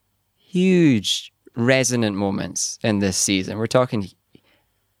huge resonant moments in this season. We're talking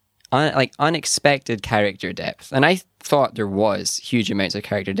unexpected character depth, and I thought there was huge amounts of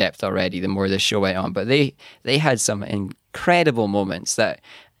character depth already the more this show went on, but they had some incredible moments that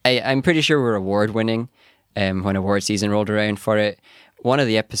I'm pretty sure were award winning when award season rolled around for it. One of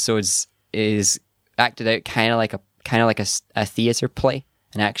the episodes is acted out kind of like a theater play,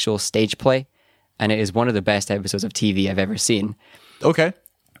 an actual stage play, and it is one of the best episodes of TV I've ever seen. Okay.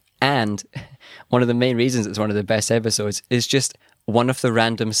 And one of the main reasons it's one of the best episodes is just one of the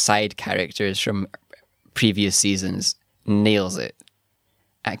random side characters from previous seasons nails it.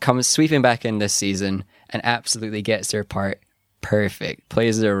 And comes sweeping back in this season and absolutely gets their part perfect,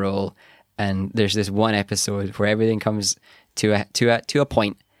 plays their role. And there's this one episode where everything comes to a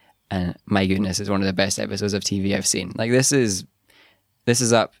point, and my goodness, it's one of the best episodes of TV I've seen. Like this is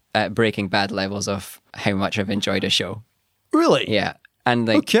up at Breaking Bad levels of how much I've enjoyed a show. Really? Yeah. And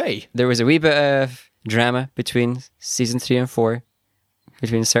there was a wee bit of drama between season 3 and 4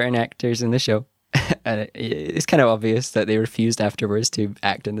 between certain actors in the show. And it's kind of obvious that they refused afterwards to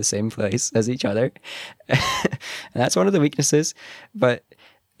act in the same place as each other. And that's one of the weaknesses. But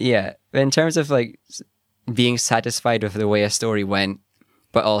yeah, in terms of like being satisfied with the way a story went,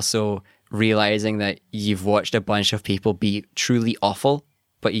 but also realizing that you've watched a bunch of people be truly awful,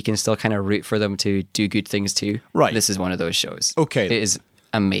 but you can still kind of root for them to do good things too. Right. This is one of those shows. Okay. It is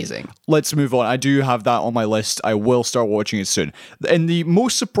amazing. Let's move on. I do have that on my list. I will start watching it soon. In the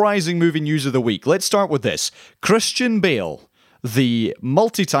most surprising movie news of the week, let's start with this. Christian Bale, the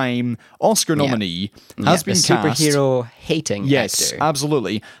multi-time Oscar nominee, has been the cast... superhero hating Yes, actor.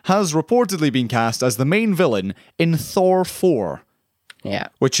 absolutely. Has reportedly been cast as the main villain in Thor 4. Yeah.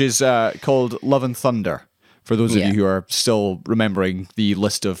 Which is called Love and Thunder, for those of you who are still remembering the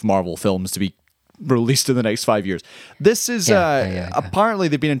list of Marvel films to be released in the next 5 years. This is, apparently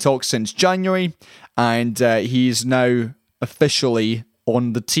they've been in talks since January, and he's now officially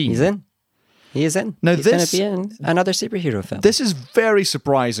on the team. He's in. He is in. Now He's going to be in another superhero film. This is very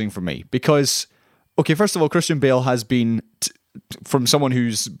surprising for me, because, okay, first of all, Christian Bale has been... from someone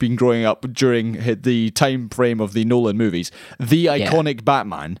who's been growing up during the time frame of the Nolan movies, the iconic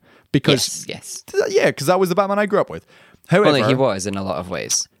Batman, because because that was the Batman I grew up with. However, well, he was in a lot of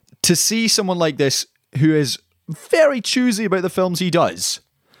ways. To see someone like this who is very choosy about the films he does,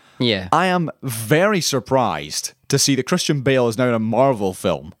 I am very surprised to see that Christian Bale is now in a Marvel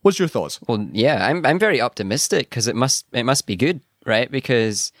film. What's your thoughts? Well, yeah, I'm very optimistic because it must be good, right?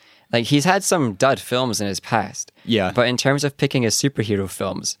 Because like he's had some dud films in his past. Yeah. But in terms of picking his superhero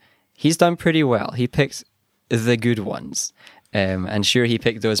films, he's done pretty well. He picked the good ones. And sure, he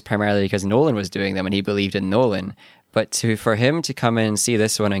picked those primarily because Nolan was doing them and he believed in Nolan. But for him to come in and see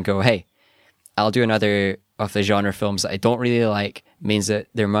this one and go, hey, I'll do another of the genre films that I don't really like, means that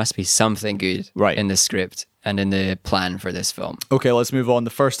there must be something good in the script and in the plan for this film. Okay, let's move on. The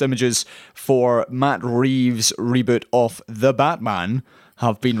first images for Matt Reeves' reboot of The Batman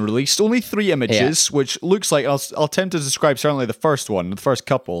have been released. Only 3 images, which looks like, I'll attempt to describe certainly the first one, the first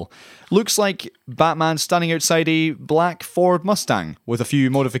couple. Looks like Batman standing outside a black Ford Mustang with a few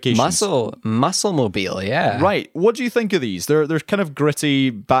modifications. Muscle mobile, yeah. Right. What do you think of these? They're kind of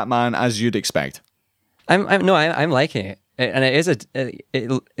gritty Batman as you'd expect. I'm liking it. And it is at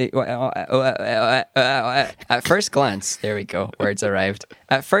first glance, there we go, words arrived.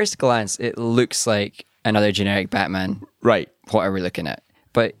 At first glance, it looks like another generic Batman. Right. What are we looking at?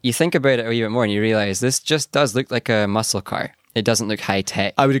 But you think about it a wee bit more and you realize this just does look like a muscle car. It doesn't look high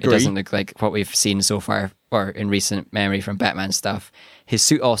tech. I would agree. It doesn't look like what we've seen so far or in recent memory from Batman stuff. His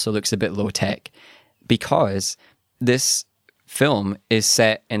suit also looks a bit low tech because this film is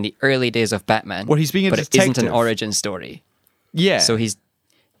set in the early days of Batman. Well, he's being a but detective. It isn't an origin story. Yeah. So he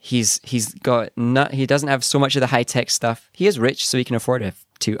doesn't have so much of the high tech stuff. He is rich, so he can afford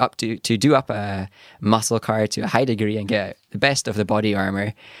to do up a muscle car to a high degree and get the best of the body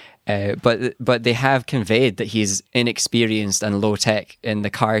armor. But they have conveyed that he's inexperienced and low tech in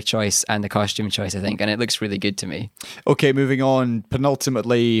the car choice and the costume choice, I think, and it looks really good to me. Okay, moving on.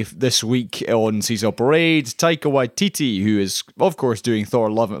 Penultimately, this week on Cecil Parade, Taika Waititi, who is of course doing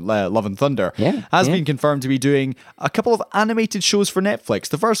Thor: Love and Thunder, has been confirmed to be doing a couple of animated shows for Netflix.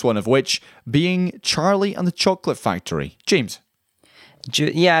 The first one of which being Charlie and the Chocolate Factory. James.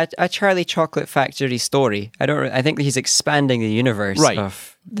 Yeah, a Charlie Chocolate Factory story. I think that he's expanding the universe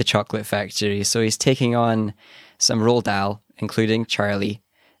of the Chocolate Factory. So he's taking on some Roald Dahl, including Charlie,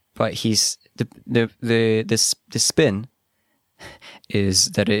 but he's the spin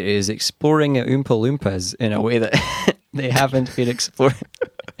is that it is exploring Oompa Loompas in a way that they haven't been explored.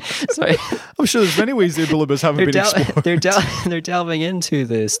 Sorry. I'm sure there's many ways the Oompa Loompas haven't been explored. They're delving into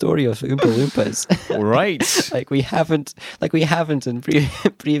the story of Oompa Loompas. Right. like we haven't in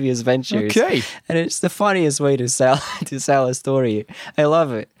previous ventures. Okay. And it's the funniest way to sell a story. I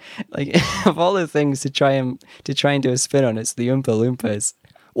love it. Like of all the things to try and do a spin on, it's the Oompa Loompas.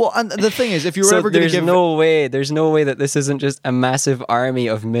 Well, and the thing is, if you're ever going to give... There's no way that this isn't just a massive army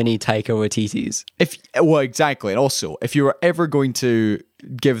of mini Taika Waititis. Well, exactly. And also, if you were ever going to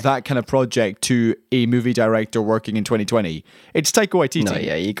give that kind of project to a movie director working in 2020, it's Taika Waititi. No,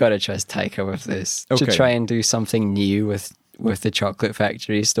 yeah, you got to trust Taika with this. Okay. To try and do something new with the Chocolate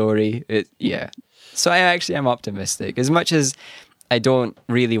Factory story. So I actually am optimistic. As much as I don't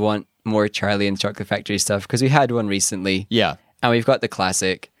really want more Charlie and Chocolate Factory stuff, because we had one recently. Yeah. And we've got the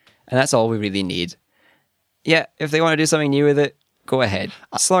classic, and that's all we really need. Yeah, if they want to do something new with it, go ahead.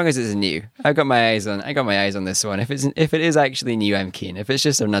 As long as it's new. I got my eyes on this one. If it is actually new, I'm keen. If it's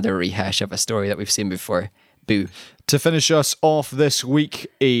just another rehash of a story that we've seen before, boo. To finish us off this week,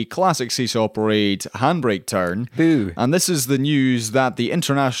 a classic Seesaw Parade handbrake turn. Boo. And this is the news that the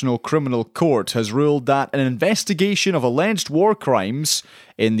International Criminal Court has ruled that an investigation of alleged war crimes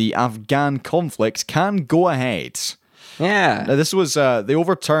in the Afghan conflict can go ahead. Yeah. Now, this was, they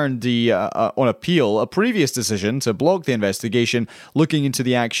overturned on appeal, a previous decision to block the investigation looking into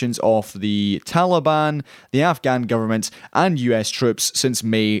the actions of the Taliban, the Afghan government, and US troops since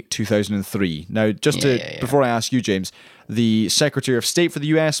May 2003. Now, before I ask you, James, the Secretary of State for the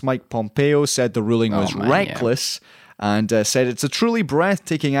US, Mike Pompeo, said the ruling was reckless. And said it's a truly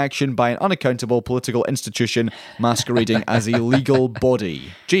breathtaking action by an unaccountable political institution masquerading as a legal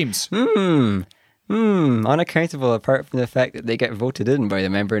body. James. Unaccountable apart from the fact that they get voted in by the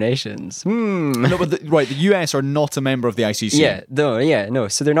member nations. No, but the US are not a member of the ICC. No.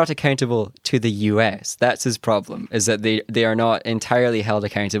 So they're not accountable to the US. That's his problem, is that they are not entirely held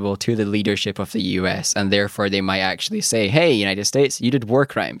accountable to the leadership of the US, and therefore they might actually say, hey, United States, you did war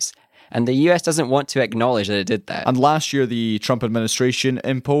crimes. And the US doesn't want to acknowledge that it did that. And last year, the Trump administration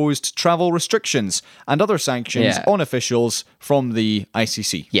imposed travel restrictions and other sanctions on officials from the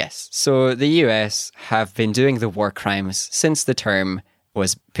ICC. Yes. So the US have been doing the war crimes since the term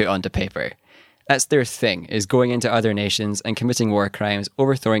was put onto paper. That's their thing, is going into other nations and committing war crimes,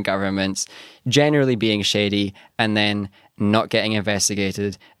 overthrowing governments, generally being shady, and then not getting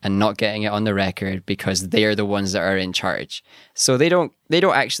investigated and not getting it on the record because they're the ones that are in charge. So they don't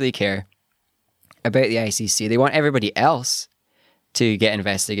actually care about the ICC. They want everybody else to get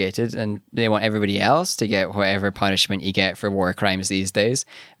investigated, and they want everybody else to get whatever punishment you get for war crimes these days.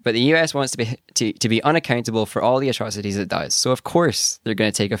 But the US wants to be unaccountable for all the atrocities it does. So of course they're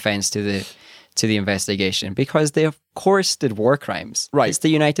going to take offense to the investigation, because they of course did war crimes. Right. It's the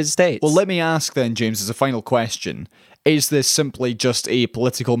United States. Well, let me ask then, James, as a final question. Is this simply just a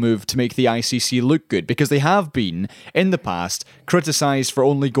political move to make the ICC look good? Because they have been, in the past, criticised for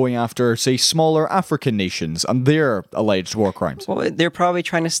only going after, say, smaller African nations and their alleged war crimes. Well, they're probably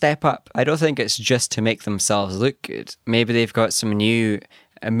trying to step up. I don't think it's just to make themselves look good. Maybe they've got some new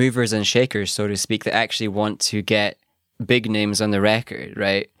movers and shakers, so to speak, that actually want to get big names on the record,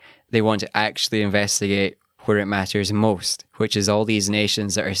 right? They want to actually investigate where it matters most, which is all these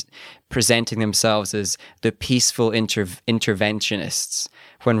nations that are presenting themselves as the peaceful interventionists,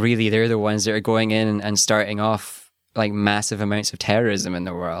 when really they're the ones that are going in and starting off like massive amounts of terrorism in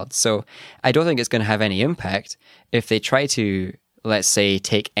the world. So I don't think it's going to have any impact if they try to, let's say,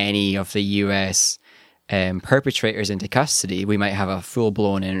 take any of the US perpetrators into custody. We might have a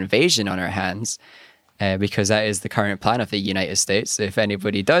full-blown invasion on our hands. Because that is the current plan of the United States. If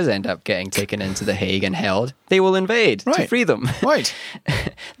anybody does end up getting taken into The Hague and held, they will invade to free them. Right.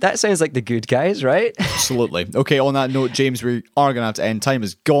 That sounds like the good guys, right? Absolutely. Okay, on that note, James, we are going to have to end. Time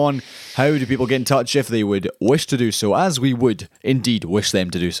is gone. How do people get in touch if they would wish to do so, as we would indeed wish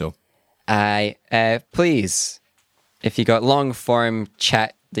them to do so? Please, if you got long-form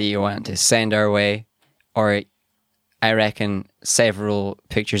chat that you want to send our way, or I reckon several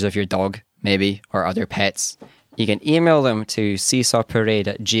pictures of your dog, maybe, or other pets, you can email them to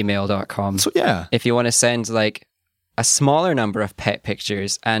seesawparade@gmail.com. So yeah, if you want to send like a smaller number of pet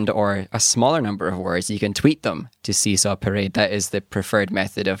pictures and or a smaller number of words, you can tweet them to Seesaw Parade. That is the preferred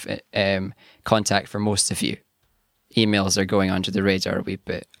method of contact for most of you. emails are going onto the radar a wee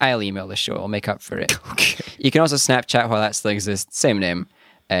bit. I'll email the show. I'll make up for it. Okay. You can also Snapchat while that still exists. Same name.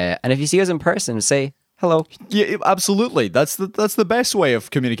 And if you see us in person, say hello. Yeah, absolutely. That's the best way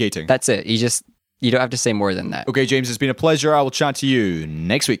of communicating. That's it. You don't have to say more than that. Okay, James, it's been a pleasure. I will chat to you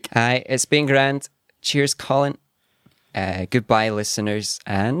next week. Hi, it's been grand. Cheers, Colin. Goodbye, listeners,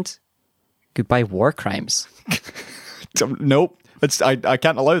 and goodbye, war crimes. Nope. I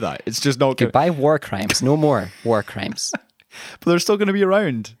can't allow that. It's just not good. Goodbye, war crimes. No more war crimes. But they're still going to be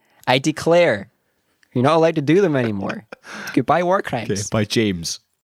around. I declare you're not allowed to do them anymore. Goodbye, war crimes. Okay, bye, James.